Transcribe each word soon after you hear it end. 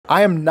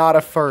I am not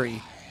a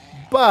furry,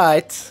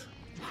 but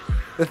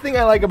the thing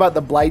I like about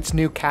the Blight's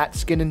new cat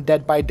skin in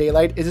Dead by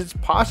Daylight is it's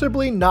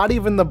possibly not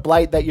even the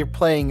Blight that you're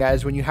playing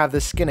as when you have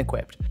this skin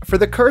equipped. For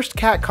the Cursed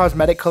Cat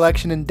cosmetic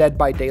collection in Dead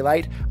by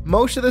Daylight,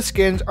 most of the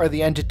skins are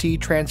the entity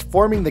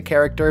transforming the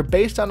character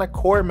based on a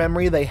core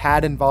memory they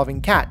had involving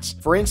cats.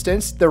 For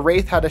instance, the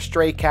Wraith had a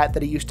stray cat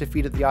that he used to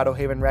feed at the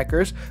Autohaven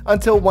Wreckers,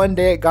 until one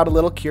day it got a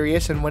little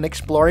curious and went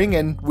exploring,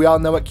 and we all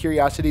know what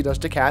curiosity does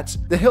to cats.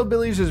 The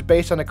Hillbillies is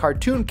based on a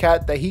cartoon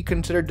cat that he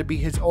considered to be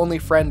his only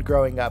friend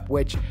growing up,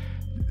 which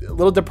a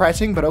little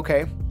depressing, but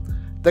okay.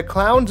 The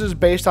Clowns is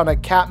based on a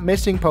cat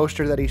missing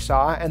poster that he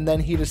saw, and then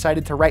he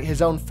decided to write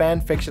his own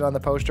fan fiction on the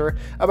poster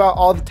about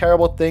all the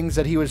terrible things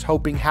that he was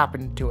hoping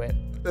happened to it.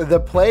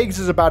 The Plagues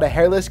is about a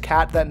hairless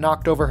cat that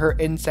knocked over her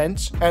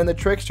incense, and the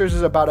Tricksters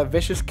is about a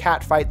vicious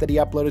cat fight that he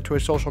uploaded to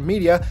his social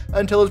media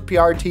until his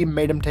PR team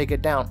made him take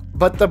it down.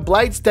 But the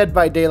Blight's Dead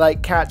by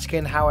Daylight cat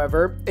skin,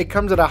 however, it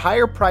comes at a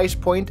higher price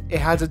point, it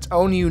has its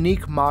own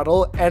unique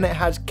model, and it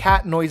has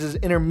cat noises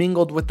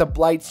intermingled with the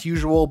Blight's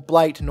usual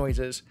Blight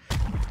noises.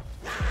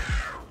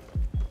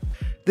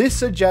 This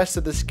suggests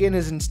that the skin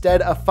is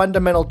instead a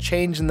fundamental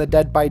change in the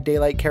Dead by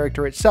Daylight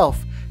character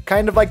itself,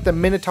 kind of like the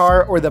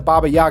Minotaur or the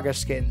Baba Yaga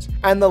skins,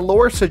 and the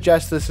lore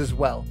suggests this as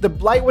well. The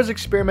Blight was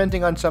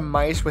experimenting on some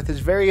mice with his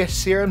various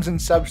serums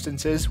and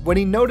substances when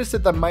he noticed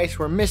that the mice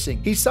were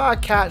missing. He saw a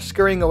cat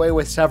scurrying away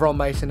with several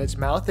mice in its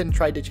mouth and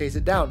tried to chase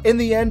it down. In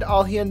the end,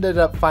 all he ended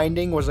up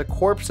finding was a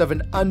corpse of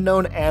an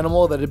unknown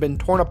animal that had been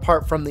torn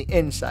apart from the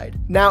inside.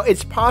 Now,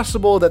 it's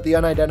possible that the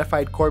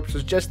unidentified corpse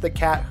was just the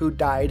cat who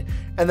died,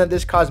 and that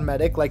this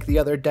cosmetic, like the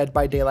other Dead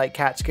by Daylight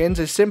cat skins,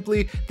 is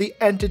simply the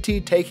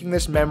entity taking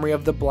this memory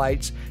of the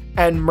Blights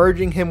and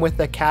merging him with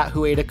the cat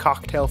who ate a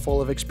cocktail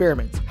full of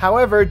experiments.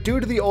 However, due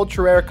to the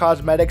ultra rare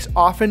cosmetics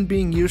often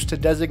being used to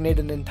designate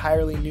an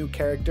entirely new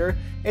character,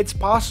 it's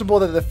possible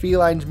that the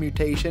feline's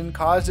mutation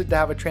caused it to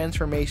have a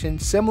transformation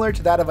similar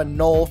to that of a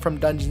gnoll from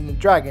Dungeons &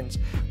 Dragons,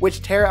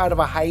 which tear out of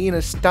a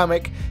hyena's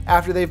stomach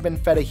after they've been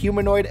fed a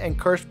humanoid and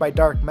cursed by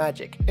dark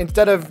magic.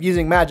 Instead of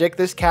using magic,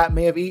 this cat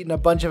may have eaten a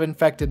bunch of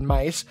infected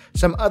mice,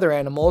 some other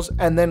animals,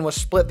 and then was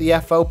split the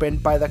F open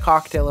by the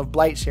cocktail of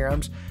blight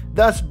serums,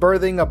 thus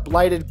birthing a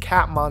blighted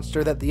cat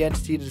monster that the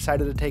entity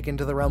decided to take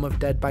into the realm of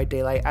Dead by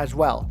Daylight as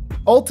well.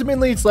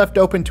 Ultimately, it's left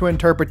open to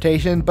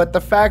interpretation, but the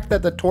fact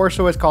that the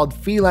torso is called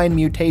Feline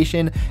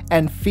Mutation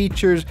and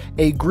features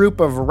a group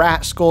of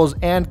rat skulls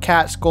and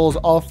cat skulls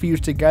all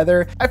fused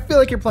together, I feel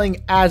like you're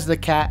playing as the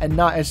cat and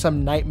not as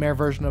some nightmare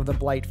version of the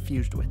Blight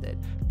fused with it.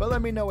 But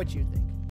let me know what you think.